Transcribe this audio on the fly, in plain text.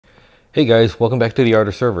Hey guys, welcome back to the Art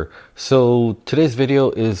of Server. So today's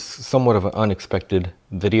video is somewhat of an unexpected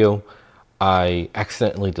video. I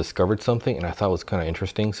accidentally discovered something and I thought it was kind of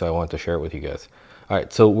interesting, so I wanted to share it with you guys. All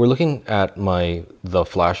right, so we're looking at the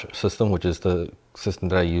flash system, which is the system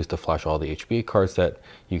that I use to flash all the HBA cards that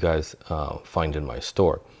you guys find in my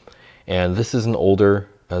store. And this is an older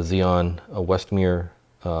Xeon Westmere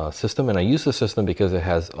system, and I use the system because it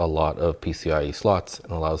has a lot of PCIe slots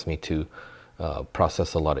and allows me to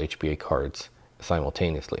process a lot of HBA cards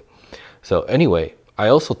simultaneously. So anyway, I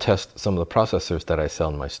also test some of the processors that I sell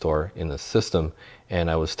in my store in the system,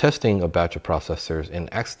 and I was testing a batch of processors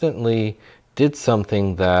and accidentally did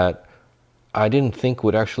something that I didn't think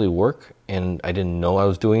would actually work, and I didn't know I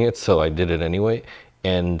was doing it, so I did it anyway,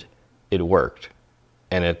 and it worked.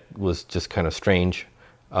 And it was just kind of strange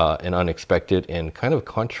and unexpected and kind of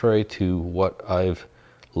contrary to what I've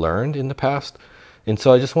learned in the past. And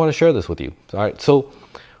so I just want to share this with you. All right, so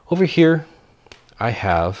over here I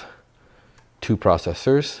have two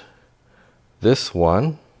processors. This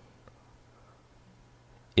one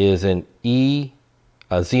is an Xeon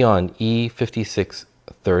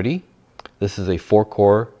E5630. This is a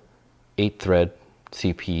 4-core, 8-thread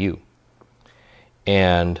CPU.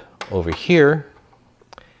 And over here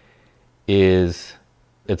it's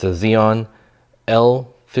a Xeon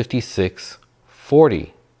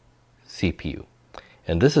L5640 CPU.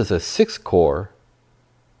 And this is a 6-core,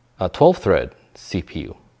 12-thread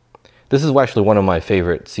CPU. This is actually one of my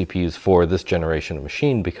favorite CPUs for this generation of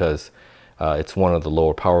machine because it's one of the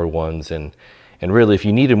lower powered ones. And really, if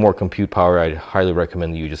you needed more compute power, I'd highly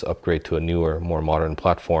recommend that you just upgrade to a newer, more modern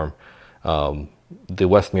platform. The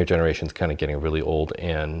Westmere generation is kind of getting really old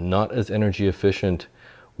and not as energy efficient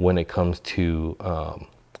when it comes to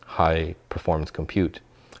high performance compute.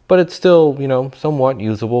 But it's still, somewhat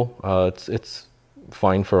usable. It's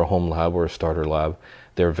fine for a home lab or a starter lab.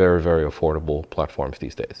 They're very, very affordable platforms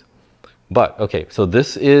these days. But okay, so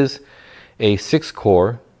this is a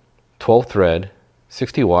 6-core, 12-thread,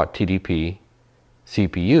 60-watt TDP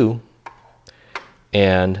CPU,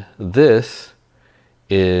 and this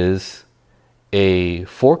is a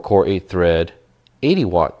 4-core, 8-thread,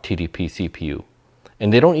 80-watt TDP CPU.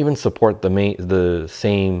 And they don't even support the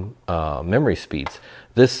same memory speeds.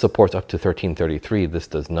 This supports up to 1333. This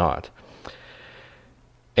does not.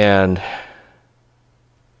 And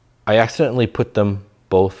I accidentally put them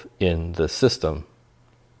both in the system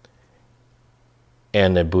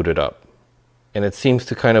and then booted up. And it seems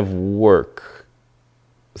to kind of work.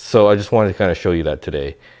 So I just wanted to kind of show you that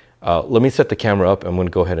today. Let me set the camera up. I'm going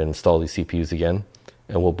to go ahead and install these CPUs again,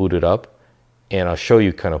 and we'll boot it up. And I'll show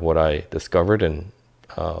you kind of what I discovered, and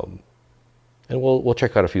we'll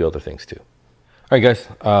check out a few other things too. All right, guys,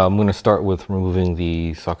 I'm going to start with removing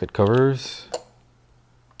the socket covers.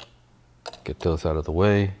 Get those out of the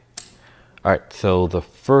way. All right, so the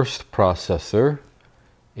first processor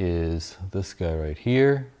is this guy right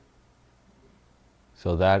here.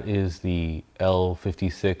 So that is the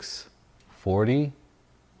L5640,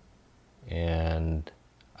 and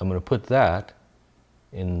I'm going to put that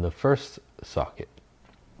in the first socket.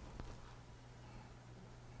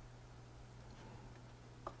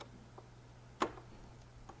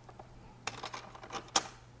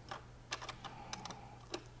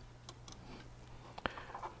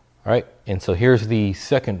 All right, and so here's the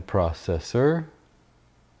second processor.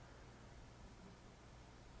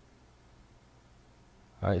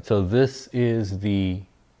 All right, so this is the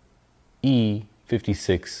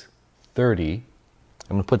E5630. I'm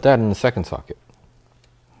going to put that in the second socket.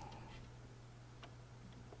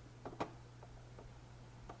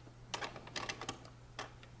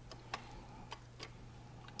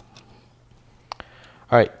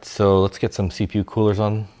 All right, so let's get some CPU coolers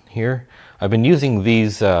on here. I've been using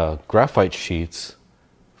these graphite sheets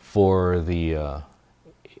for the,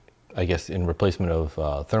 I guess, in replacement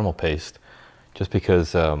of thermal paste, just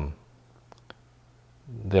because they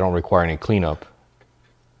don't require any cleanup,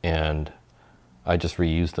 and I just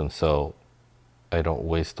reuse them so I don't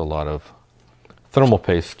waste a lot of thermal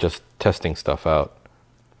paste just testing stuff out.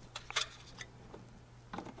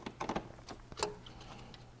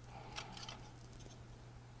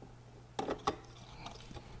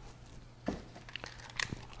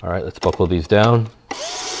 All right, let's buckle these down.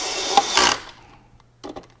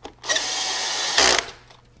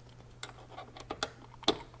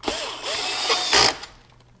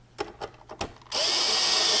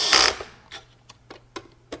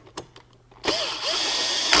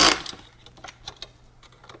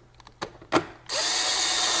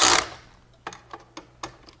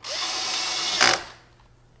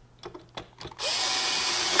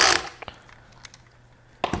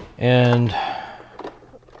 And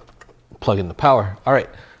plug in the power. All right,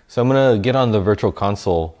 so I'm gonna get on the virtual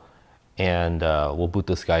console and we'll boot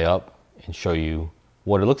this guy up and show you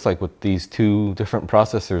what it looks like with these two different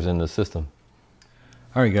processors in the system.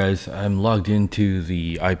 All right guys, I'm logged into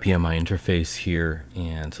the IPMI interface here,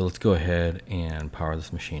 and so let's go ahead and power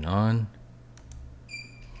this machine on.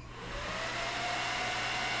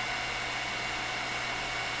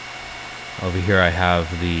 Over here I have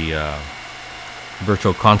the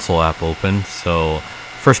virtual console app open. So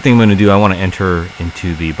first thing I'm going to do, I want to enter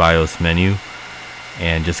into the BIOS menu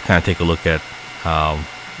and just kind of take a look at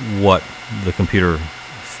what the computer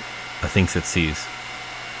thinks it sees.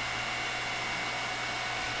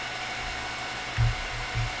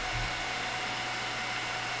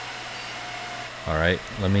 Alright,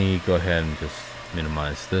 let me go ahead and just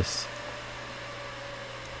minimize this.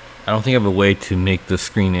 I don't think I have a way to make the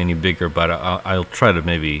screen any bigger, but I'll try to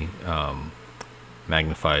maybe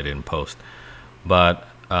magnify it in post. But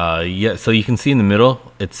yeah, so you can see in the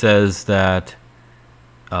middle it says that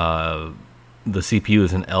the CPU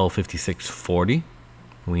is an L5640.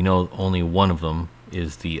 We know only one of them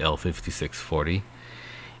is the L5640,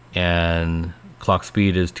 and clock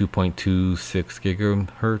speed is 2.26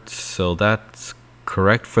 gigahertz, so that's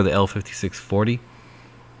correct for the L5640.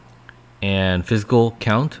 And physical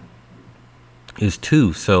count is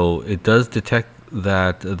 2, so it does detect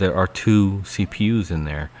that there are 2 CPUs in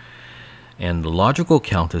there. And the logical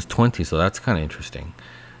count is 20, so that's kind of interesting.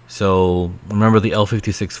 So remember, the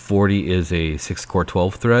L5640 is a 6-core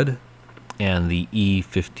 12-thread, and the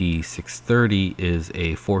E5630 is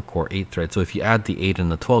a 4-core 8-thread. So if you add the 8 and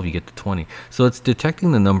the 12, you get to 20. So it's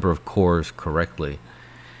detecting the number of cores correctly.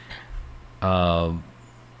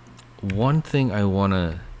 One thing I want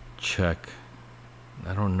to check,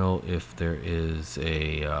 I don't know if there is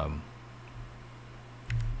a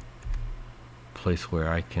place where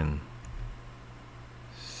I can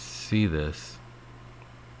see this.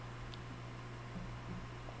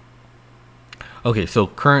 Okay, so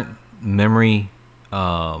current memory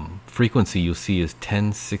frequency you'll see is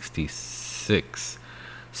 1066.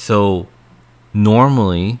 So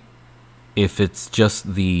normally, if it's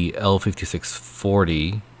just the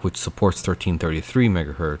L5640, which supports 1333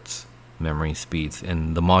 megahertz memory speeds,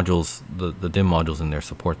 and the modules, the DIMM modules in there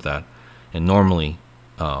support that, and normally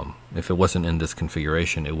if it wasn't in this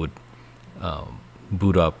configuration, it would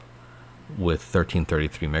boot up with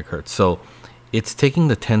 1333 megahertz. So it's taking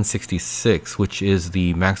the 1066, which is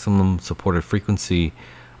the maximum supported frequency,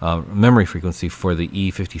 memory frequency for the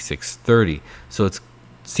E5630. So it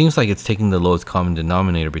seems like it's taking the lowest common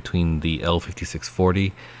denominator between the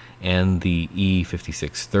L5640 and the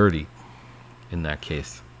E5630 in that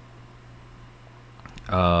case.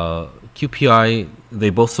 QPI,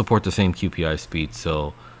 they both support the same QPI speed,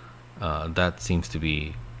 so that seems to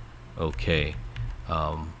be okay.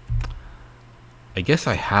 I guess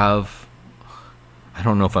I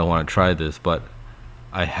don't know if I want to try this, but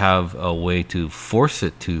I have a way to force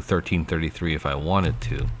it to 1333 if I wanted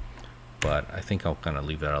to, but I think I'll kind of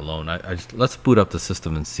leave that alone. Let's boot up the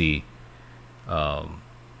system and see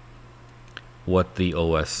what the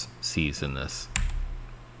OS sees in this.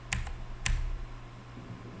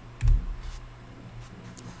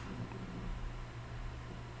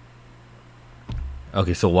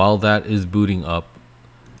 Okay, so while that is booting up,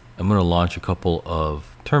 I'm going to launch a couple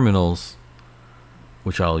of terminals,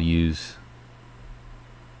 which I'll use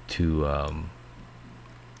to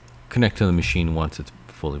connect to the machine once it's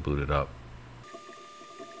fully booted up.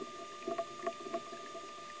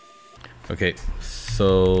 Okay,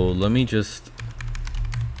 so let me just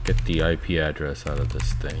get the IP address out of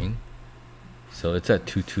this thing. So it's at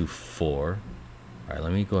 224. All right,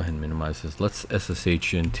 let me go ahead and minimize this. Let's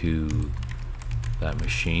SSH into that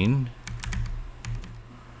machine.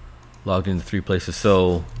 Logged into 3 places.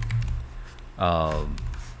 So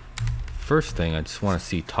first thing, I just want to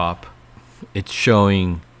see top. It's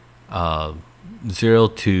showing 0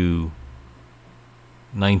 to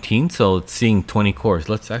 19, so it's seeing 20 cores.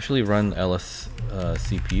 Let's actually run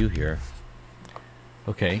lscpu here.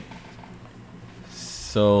 Okay,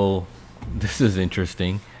 so this is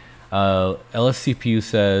interesting. lscpu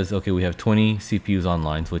says, okay, we have 20 CPUs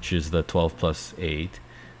online, which is the 12 plus 8.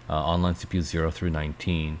 Online CPUs 0 through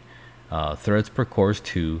 19. Threads per core is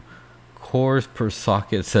 2. Cores per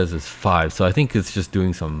socket says is 5. So I think it's just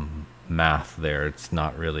doing some math there. It's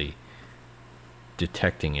not really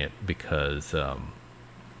detecting it because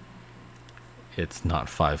it's not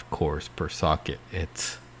 5 cores per socket.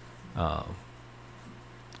 It's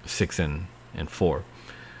 6 and 4.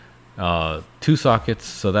 2 sockets,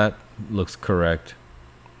 so that looks correct.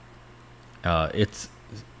 It's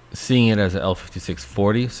seeing it as an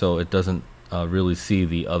L5640, so it doesn't really see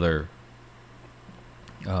the other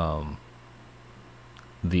the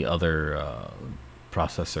other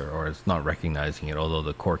processor, or it's not recognizing it, although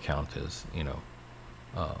the core count is, you know,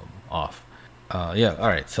 off. Yeah, all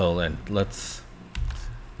right, so then let's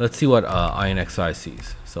see what inxi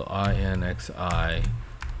sees. So inxi,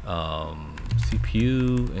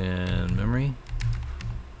 CPU and memory.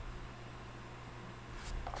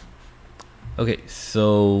 Okay,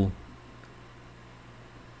 so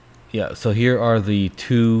yeah, so here are the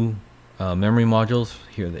two memory modules.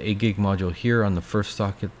 Here, the 8 gig module here on the first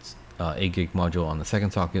socket, 8 gig module on the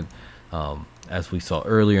second socket. As we saw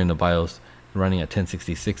earlier in the BIOS, running at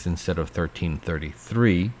 1066 instead of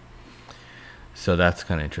 1333. So that's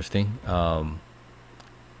kind of interesting.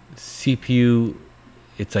 CPU,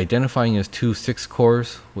 it's identifying as two 6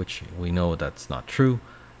 cores, which we know that's not true.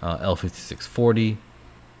 L5640.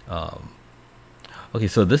 Okay,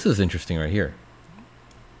 so this is interesting right here.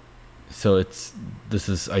 So this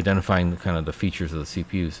is identifying kind of the features of the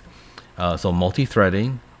CPUs. So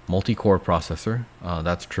multi-threading, multi-core processor,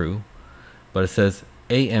 that's true. But it says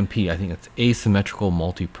AMP, I think it's asymmetrical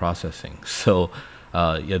multiprocessing. So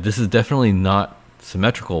yeah, this is definitely not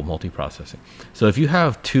symmetrical multiprocessing. So if you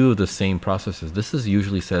have two of the same processors, this is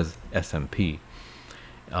usually says SMP.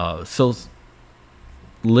 So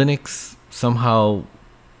Linux somehow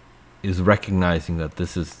is recognizing that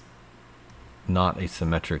this is not a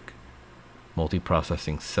symmetric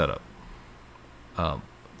multiprocessing setup,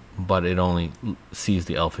 but it only sees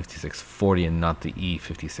the L5640 and not the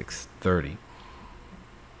E5630.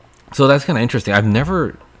 So that's kind of interesting. I've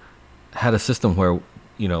never had a system where,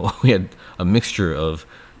 you know, we had a mixture of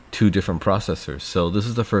two different processors. So this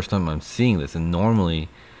is the first time I'm seeing this, and normally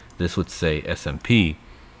this would say SMP,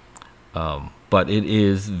 but it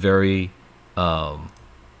is very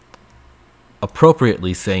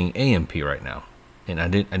appropriately saying AMP right now, and I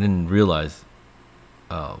didn't realize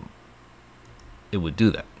it would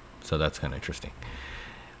do that. So that's kind of interesting.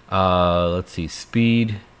 Let's see,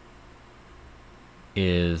 speed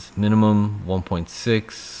is minimum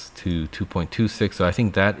 1.6 to 2.26. So I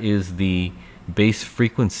think that is the base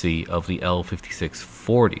frequency of the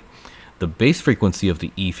L5640. The base frequency of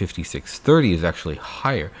the E5630 is actually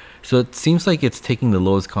higher. So it seems like it's taking the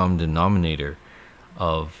lowest common denominator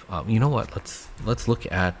of, you know what, let's look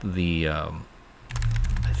at the,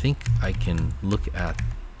 I think I can look at,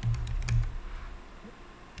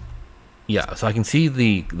 yeah, so I can see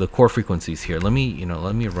the core frequencies here. Let me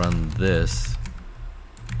run this.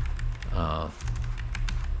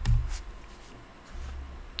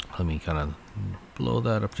 Let me kind of blow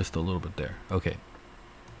that up just a little bit there. Okay.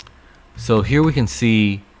 So here we can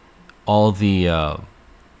see all the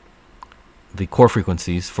core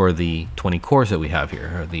frequencies for the 20 cores that we have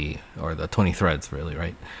here, or the 20 threads, really,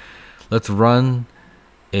 right? Let's run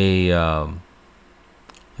a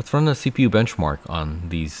CPU benchmark on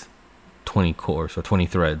these 20 cores or 20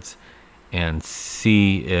 threads and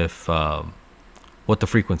see if what the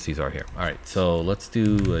frequencies are here. All right, so let's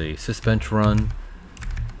do a sysbench run.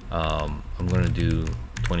 I'm going to do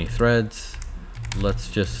 20 threads. Let's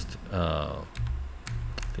just I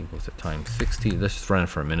think what's the time, 60. Let's just run it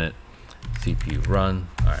for a minute. CPU run.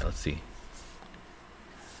 All right, let's see.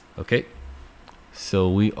 Okay, so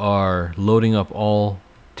we are loading up all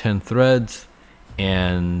 10 threads,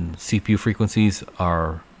 and CPU frequencies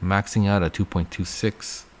are maxing out at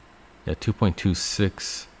 2.26. Yeah,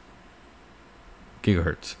 2.26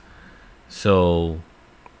 gigahertz. So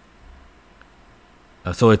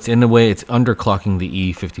it's in a way it's underclocking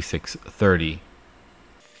the E5630.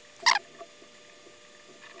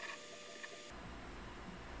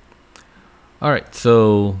 All right,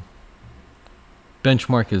 so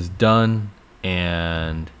benchmark is done,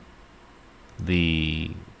 and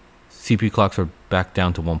the CPU clocks are back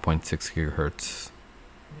down to 1.6 gigahertz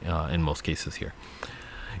in most cases here.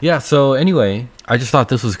 Yeah, so anyway, I just thought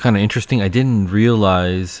this was kind of interesting. I didn't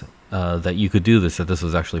realize that you could do this, that this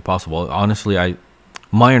was actually possible. Honestly,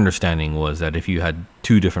 my understanding was that if you had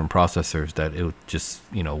two different processors, that it would just,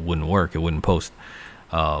 you know, wouldn't work, it wouldn't post.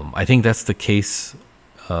 I think that's the case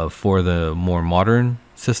for the more modern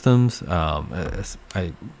systems. I'm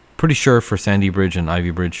pretty sure for Sandy Bridge and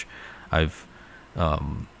Ivy Bridge, I've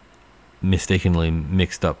mistakenly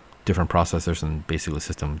mixed up different processors, and basically the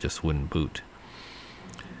system just wouldn't boot.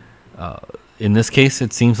 In this case,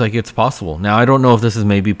 it seems like it's possible. Now, I don't know if this is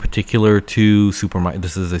maybe particular to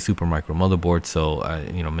this is a Supermicro motherboard, so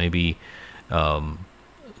you know, maybe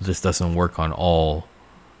this doesn't work on all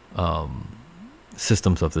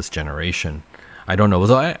systems of this generation. I don't know.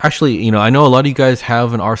 So actually, you know, I know a lot of you guys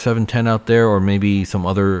have an R710 out there, or maybe some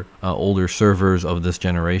other older servers of this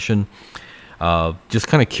generation. Just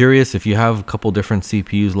kind of curious if you have a couple different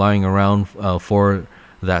CPUs lying around for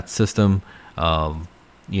that system.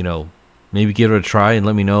 You know, maybe give it a try and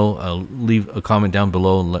let me know. Leave a comment down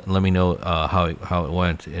below and let me know how it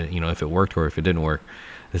went. You know, if it worked or if it didn't work.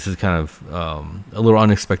 This is kind of a little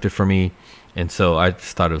unexpected for me, and so I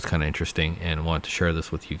just thought it was kind of interesting and wanted to share this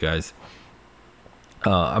with you guys.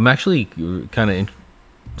 I'm actually kind of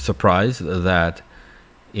surprised that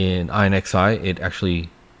in inxi it actually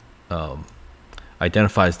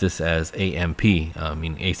identifies this as AMP,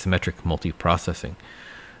 meaning asymmetric multi-processing.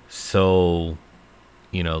 So,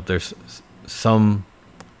 you know, there's some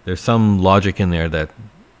logic in there that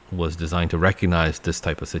was designed to recognize this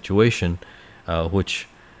type of situation, which,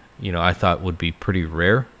 you know, I thought would be pretty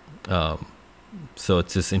rare. So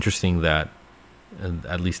it's just interesting that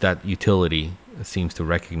at least that utility seems to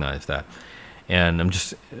recognize that. And I'm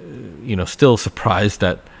just, you know, still surprised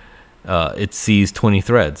that it sees 20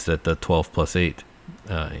 threads at the 12 plus 8.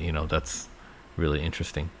 You know, that's really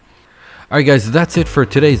interesting. Alright guys, that's it for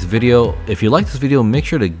today's video. If you like this video, make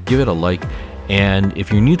sure to give it a like. And if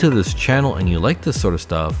you're new to this channel and you like this sort of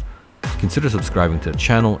stuff, consider subscribing to the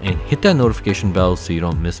channel and hit that notification bell so you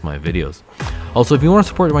don't miss my videos. Also, if you want to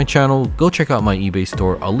support my channel, go check out my eBay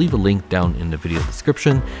store. I'll leave a link down in the video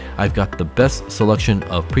description. I've got the best selection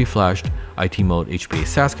of pre-flashed IT mode HBA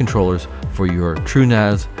SAS controllers for your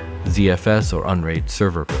TrueNAS, ZFS, or Unraid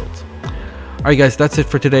server builds. Alright guys, that's it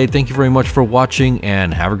for today. Thank you very much for watching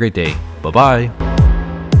and have a great day. Bye-bye.